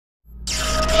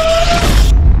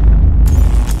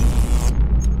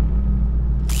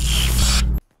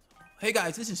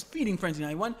guys, this is Feeding Frenzy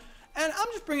 91, and I'm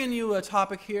just bringing you a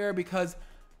topic here because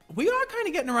we are kind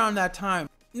of getting around that time.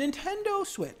 Nintendo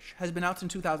Switch has been out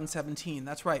since 2017.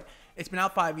 That's right. It's been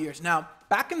out 5 years. Now,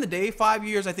 back in the day, 5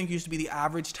 years I think used to be the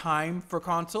average time for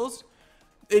consoles.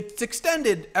 It's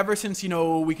extended ever since, you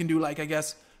know, we can do like, I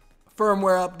guess,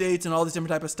 firmware updates and all this different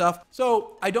type of stuff.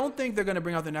 So I don't think they're going to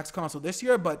bring out the next console this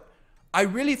year, but I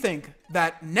really think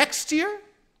that next year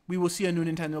we will see a new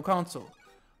Nintendo console.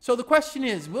 So the question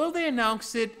is, will they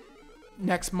announce it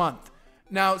next month?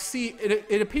 Now, see,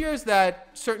 it appears that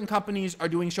certain companies are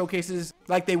doing showcases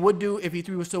like they would do if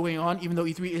E3 was still going on, even though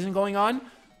E3 isn't going on.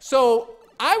 So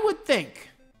I would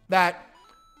think that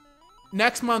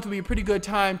next month would be a pretty good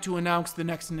time to announce the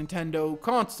next Nintendo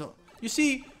console. You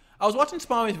see, I was watching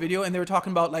Spawn's video and they were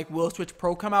talking about like, will Switch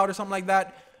Pro come out or something like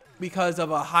that because of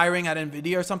a hiring at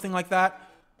Nvidia or something like that.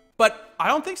 But I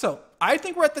don't think so. I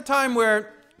think we're at the time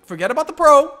where forget about the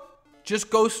Pro, just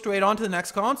go straight on to the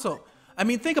next console. I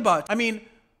mean, think about it. I mean,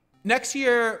 next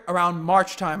year around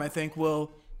March time, I think,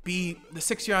 will be the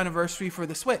 6-year anniversary for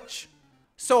the Switch.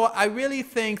 So I really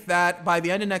think that by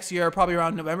the end of next year, probably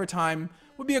around November time,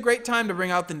 would be a great time to bring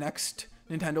out the next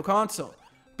Nintendo console.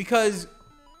 Because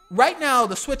right now,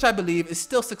 the Switch, I believe, is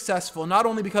still successful, not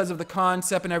only because of the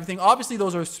concept and everything. Obviously,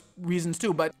 those are reasons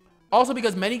too, but also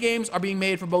because many games are being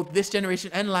made for both this generation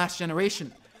and last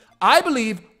generation. I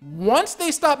believe once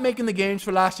they stop making the games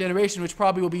for last generation, which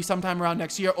probably will be sometime around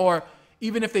next year, or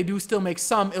even if they do still make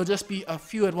some, it'll just be a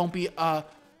few, it won't be a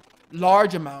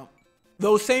large amount.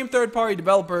 Those same third-party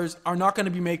developers are not going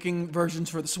to be making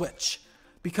versions for the Switch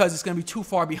because it's going to be too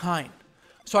far behind.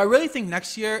 So I really think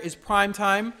next year is prime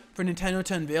time for Nintendo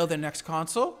to unveil their next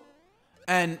console.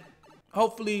 And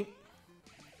hopefully...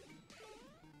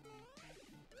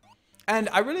 And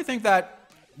I really think that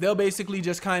they'll basically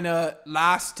just kind of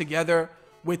last together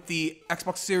with the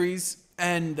Xbox Series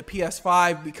and the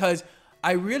PS5 because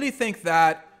I really think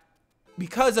that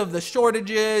because of the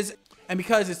shortages and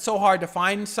because it's so hard to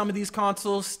find some of these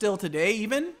consoles still today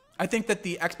even, I think that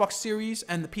the Xbox Series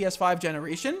and the PS5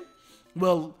 generation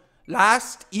will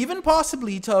last even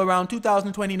possibly till around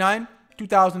 2029,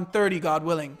 2030, God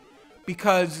willing,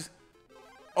 because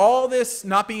all this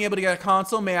not being able to get a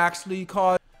console may actually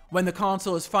cause, when the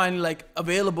console is finally like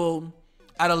available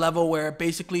at a level where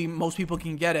basically most people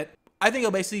can get it, I think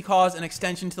it'll basically cause an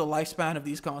extension to the lifespan of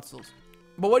these consoles.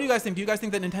 But what do you guys think? Do you guys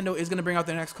think that Nintendo is going to bring out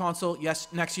their next console, yes,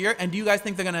 next year? And do you guys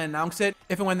think they're going to announce it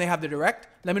if and when they have the Direct?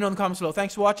 Let me know in the comments below.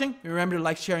 Thanks for watching. Remember to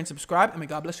like, share, and subscribe, and may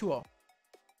God bless you all.